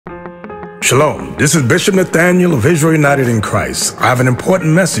Shalom, this is Bishop Nathanyel of Israel United in Christ. I have an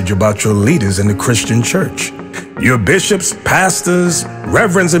important message about your leaders in the Christian church. Your bishops, pastors,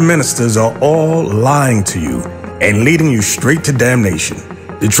 reverends, and ministers are all lying to you and leading you straight to damnation.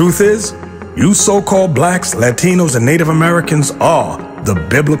 The truth is, you so-called blacks, Latinos, and Native Americans are the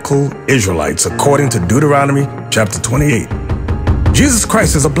biblical Israelites, according to Deuteronomy chapter 28. Jesus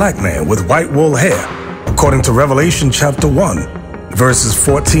Christ is a black man with white wool hair, according to Revelation chapter 1. Verses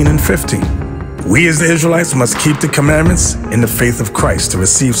 14 and 15. We as the Israelites must keep the commandments in the faith of Christ to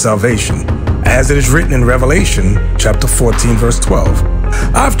receive salvation, as it is written in Revelation chapter 14, verse 12.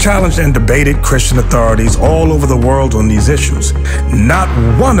 I've challenged and debated Christian authorities all over the world on these issues. Not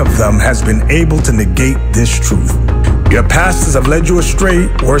one of them has been able to negate this truth. Your pastors have led you astray,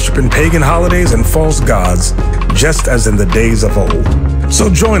 worshiping pagan holidays and false gods, just as in the days of old. So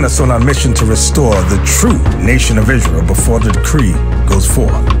join us on our mission to restore the true nation of Israel before the decree goes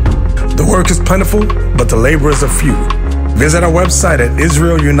forth. The work is plentiful, but the laborers are few. Visit our website at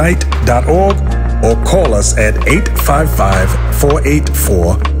israelunite.org or call us at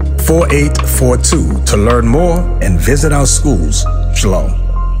 855-484-4842 to learn more and visit our schools. Shalom.